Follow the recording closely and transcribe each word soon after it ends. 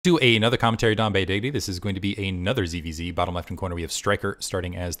To another commentary done by Diggity. This is going to be another ZVZ. Bottom left-hand corner, we have Styker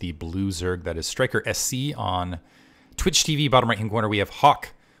starting as the blue Zerg. That is Styker SC on Twitch TV. Bottom right-hand corner, we have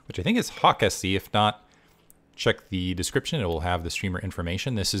Hawk, which I think is Hawk SC. If not, check the description. It will have the streamer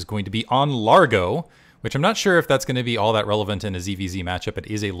information. This is going to be on Largo, which I'm not sure if that's going to be all that relevant in a ZVZ matchup. It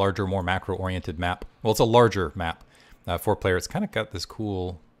is a larger, more macro-oriented map. Well, it's a larger map. 4-player. It's kind of got this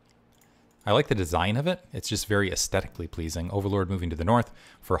cool... I like the design of it. It's just very aesthetically pleasing. Overlord moving to the north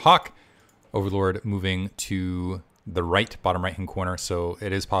for Hawk. Overlord moving to the right, bottom right-hand corner. So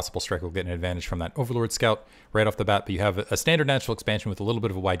it is possible Styker will get an advantage from that Overlord scout right off the bat. But you have a standard natural expansion with a little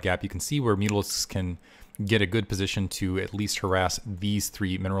bit of a wide gap. You can see where Mutalisks can get a good position to at least harass these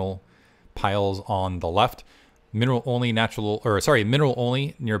 3 mineral piles on the left. Mineral only mineral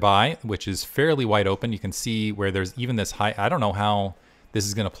only nearby, which is fairly wide open. You can see where there's even this high. I don't know how this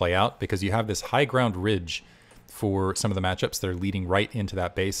is going to play out because you have this high ground ridge for some of the matchups that are leading right into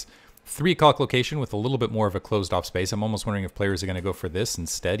that base. 3 o'clock location with a little bit more of a closed off space. I'm almost wondering if players are going to go for this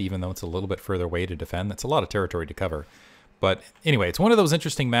instead, even though it's a little bit further away to defend. That's a lot of territory to cover. But anyway, it's one of those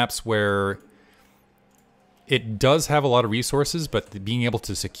interesting maps where it does have a lot of resources, but being able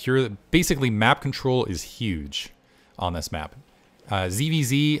to secure, basically map control is huge on this map.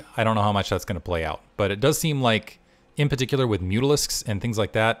 ZVZ, I don't know how much that's going to play out, but it does seem like, in particular with Mutalisks and things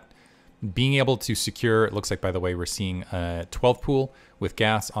like that, being able to secure, it looks like, by the way, we're seeing a 12 pool with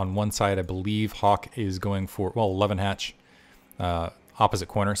gas on one side. I believe Hawk is going for, well, 11 hatch, opposite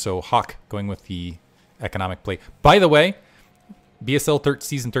corner. So Hawk going with the economic play. By the way, BSL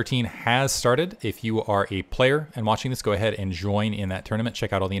Season 13 has started. If you are a player and watching this, go ahead and join in that tournament.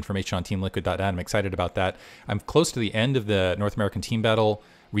 Check out all the information on teamliquid.net. I'm excited about that. I'm close to the end of the North American Team Battle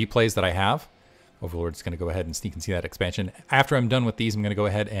replays that I have. Overlord's going to go ahead and sneak and see that expansion. After I'm done with these, I'm going to go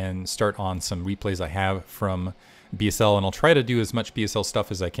ahead and start on some replays I have from BSL, and I'll try to do as much BSL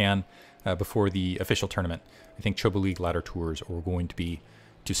stuff as I can before the official tournament. I think Chobo League ladder tours are going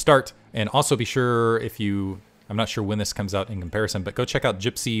to start. And also be sure, if you... I'm not sure when this comes out in comparison, but go check out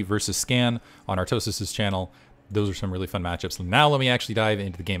Gypsy versus Scan on Artosis' channel. Those are some really fun matchups. Now let me actually dive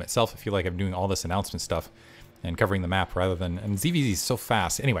into the game itself. I feel like I'm doing all this announcement stuff and covering the map rather than... And ZVZ is so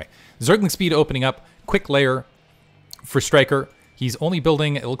fast. Anyway, Zergling speed opening up. Quick layer for Styker. He's only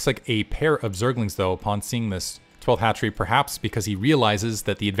building, it looks like, a pair of Zerglings, though, upon seeing this 12th hatchery, perhaps because he realizes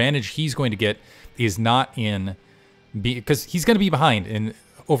that the advantage he's going to get is not in... Because he's going to be behind in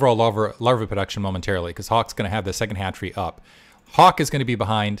overall larva production momentarily, because Hawk's going to have the second hatchery up. Hawk is going to be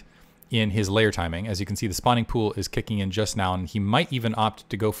behind in his layer timing. As you can see, the spawning pool is kicking in just now, and he might even opt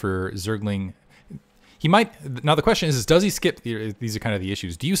to go for Zergling... He might... Now the question is does he skip... These are kind of the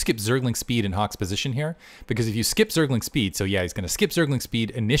issues. Do you skip Zergling speed in Hawk's position here? Because if you skip Zergling speed, so yeah, he's going to skip Zergling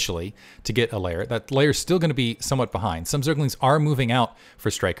speed initially to get a layer. That layer's still going to be somewhat behind. Some Zerglings are moving out for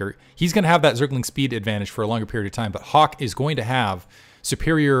Styker. He's going to have that Zergling speed advantage for a longer period of time, but Hawk is going to have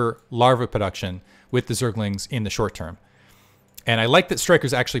superior larva production with the Zerglings in the short term. And I like that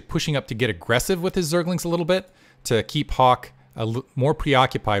Styker's actually pushing up to get aggressive with his Zerglings a little bit to keep Hawk more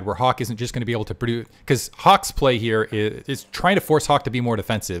preoccupied, where Hawk isn't just going to be able to produce, because Hawk's play here is trying to force Hawk to be more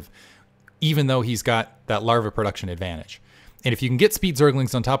defensive, even though he's got that larva production advantage. And if you can get speed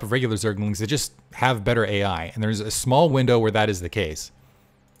Zerglings on top of regular Zerglings, they just have better AI, and there's a small window where that is the case.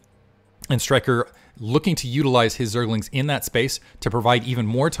 And Styker looking to utilize his Zerglings in that space to provide even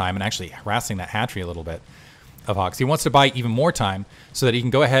more time, and actually harassing that hatchery a little bit of Hawks. He wants to buy even more time so that he can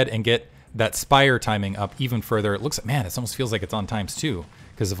go ahead and get that spire timing up even further. It looks, man, it almost feels like it's on ×2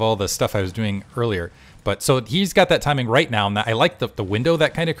 because of all the stuff I was doing earlier. But so he's got that timing right now, and I like the window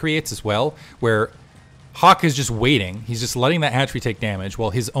that kind of creates as well, where Hawk is just waiting. He's just letting that hatchery take damage while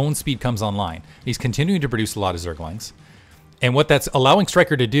his own speed comes online. He's continuing to produce a lot of Zerglings. And what that's allowing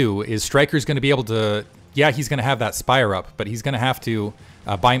Styker to do is Striker's going to be able to, yeah, he's going to have that spire up, but he's going to have to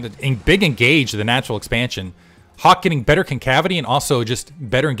big engage the natural expansion. Hawk getting better concavity and also just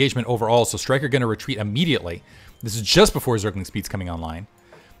better engagement overall, so Styker going to retreat immediately. This is just before Zergling speed's coming online.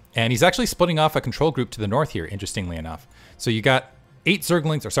 And he's actually splitting off a control group to the north here, interestingly enough. So you got 10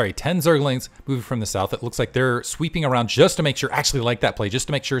 Zerglings moving from the south. It looks like they're sweeping around just to make sure, actually like that play, just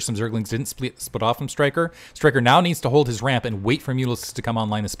to make sure some Zerglings didn't split off from Styker. Styker now needs to hold his ramp and wait for Mutalisks to come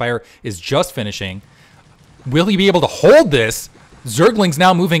online. The Spire is just finishing. Will he be able to hold this? Zerglings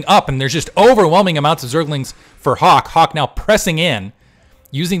now moving up, and there's just overwhelming amounts of Zerglings for Hawk. Hawk now pressing in,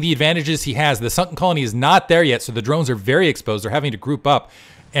 using the advantages he has. The sunken colony is not there yet, so the drones are very exposed. They're having to group up,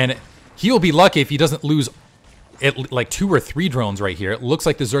 and he'll be lucky if he doesn't lose like 2 or 3 drones right here. It looks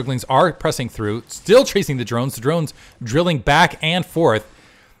like the Zerglings are pressing through, still chasing the drones drilling back and forth.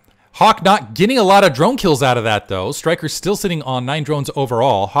 Hawk not getting a lot of drone kills out of that, though. Striker's still sitting on 9 drones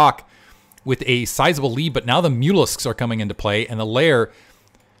overall. Hawk with a sizable lead, but now the Mutalisks are coming into play, and the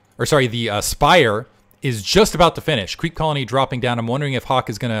Spire is just about to finish. Creep Colony dropping down. I'm wondering if Hawk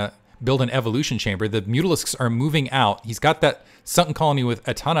is going to build an evolution chamber. The Mutalisks are moving out. He's got that Sunken Colony with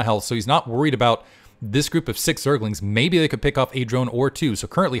a ton of health, so he's not worried about this group of 6 Zerglings. Maybe they could pick off a drone or 2. So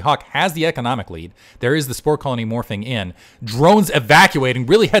currently Hawk has the economic lead. There is the Spore Colony morphing in. Drones evacuating.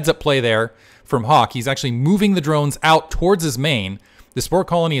 Really heads up play there from Hawk. He's actually moving the drones out towards his main. The Spore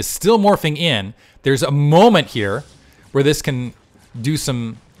Colony is still morphing in. There's a moment here where this can do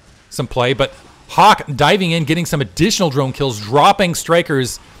some play, but Hawk diving in, getting some additional drone kills, dropping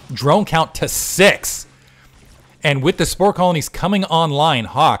Striker's drone count to 6. And with the Spore Colonies coming online,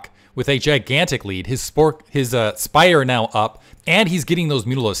 Hawk with a gigantic lead. His Spire now up, and he's getting those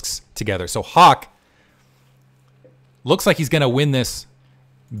Mutalisks together. So Hawk looks like he's going to win this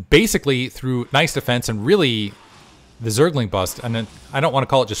basically through nice defense and really the Zergling bust. And then I don't want to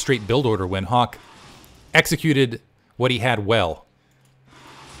call it just straight build order win. Hawk executed what he had well.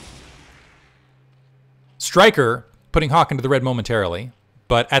 Striker putting Hawk into the red momentarily,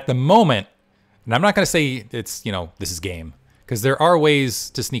 but at the moment, and I'm not going to say it's, this is game, because there are ways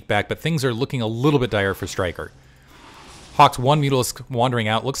to sneak back, but things are looking a little bit dire for Striker. Hawk's 1 Mutalisk wandering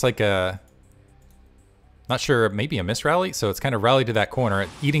out. Looks like not sure, maybe a misrally. So it's kind of rallied to that corner,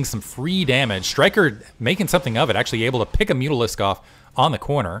 eating some free damage. Striker making something of it, actually able to pick a Mutalisk off on the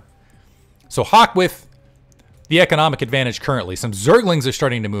corner. So Hawk with the economic advantage currently. Some Zerglings are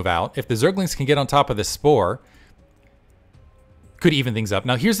starting to move out. If the Zerglings can get on top of this Spore, could even things up.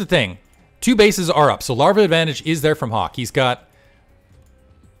 Now here's the thing. 2 bases are up, so larva advantage is there from Hawk. He's got,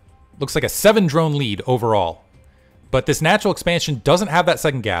 looks like a 7 drone lead overall. But this natural expansion doesn't have that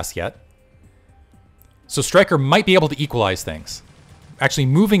second gas yet. So Striker might be able to equalize things. Actually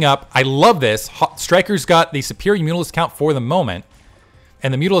moving up, I love this. Striker's got the superior Mutalisk count for the moment,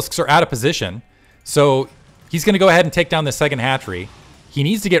 and the Mutalisks are out of position. So he's going to go ahead and take down the second hatchery. He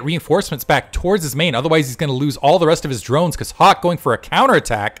needs to get reinforcements back towards his main, otherwise he's going to lose all the rest of his drones, because Hawk going for a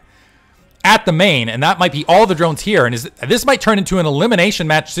counterattack at the main, and that might be all the drones here. And this might turn into an elimination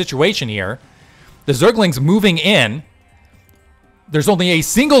match situation here. The Zerglings moving in. There's only a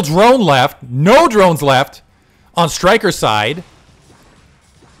single drone left. No drones left on Striker's side.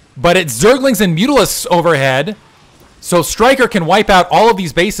 But it's Zerglings and Mutalisks overhead. So Striker can wipe out all of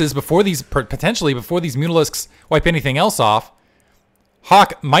these bases potentially before these Mutalisks wipe anything else off.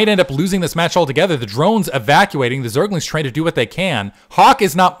 Hawk might end up losing this match altogether. The drones evacuating. The Zerglings trying to do what they can. Hawk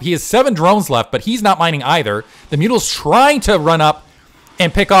is not... He has 7 drones left, but he's not mining either. The Mutalisks trying to run up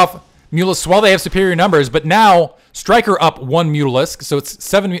and pick off Mutalisks while they have superior numbers, but now Striker up 1 Mutalisk, so it's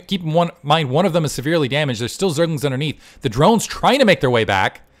 7. Keep in mind, one of them is severely damaged. There's still Zerglings underneath. The drones trying to make their way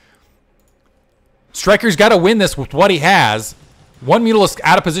back. Striker's got to win this with what he has. 1 Mutalisk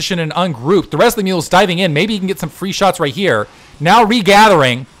out of position and ungrouped. The rest of the Mutalisks diving in. Maybe he can get some free shots right here. Now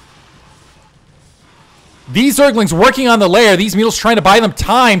regathering. These Zerglings working on the lair. These Mutalisks trying to buy them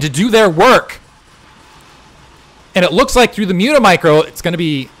time to do their work. And it looks like through the Mutamicro, it's going to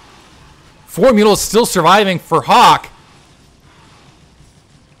be 4 Mutalisks still surviving for Hawk.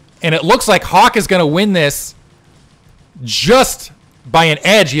 And it looks like Hawk is going to win this just by an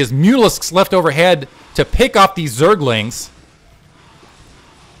edge. He has Mutalisks left overhead to pick off these Zerglings.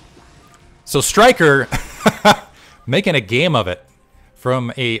 So Striker making a game of it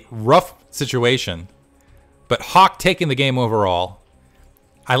from a rough situation. But Hawk taking the game overall.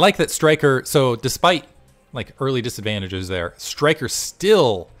 I like that Striker, so despite like early disadvantages there, Striker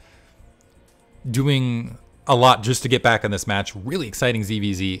still doing a lot just to get back on this match. Really exciting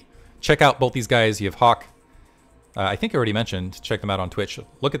ZVZ. Check out both these guys. You have Hawk. I think I already mentioned, check them out on Twitch.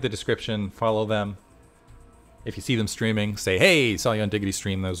 Look at the description, follow them. If you see them streaming, say, hey, saw you on Diggity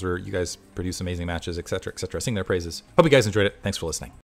stream. You guys produce amazing matches, etc., etc. Sing their praises. Hope you guys enjoyed it. Thanks for listening.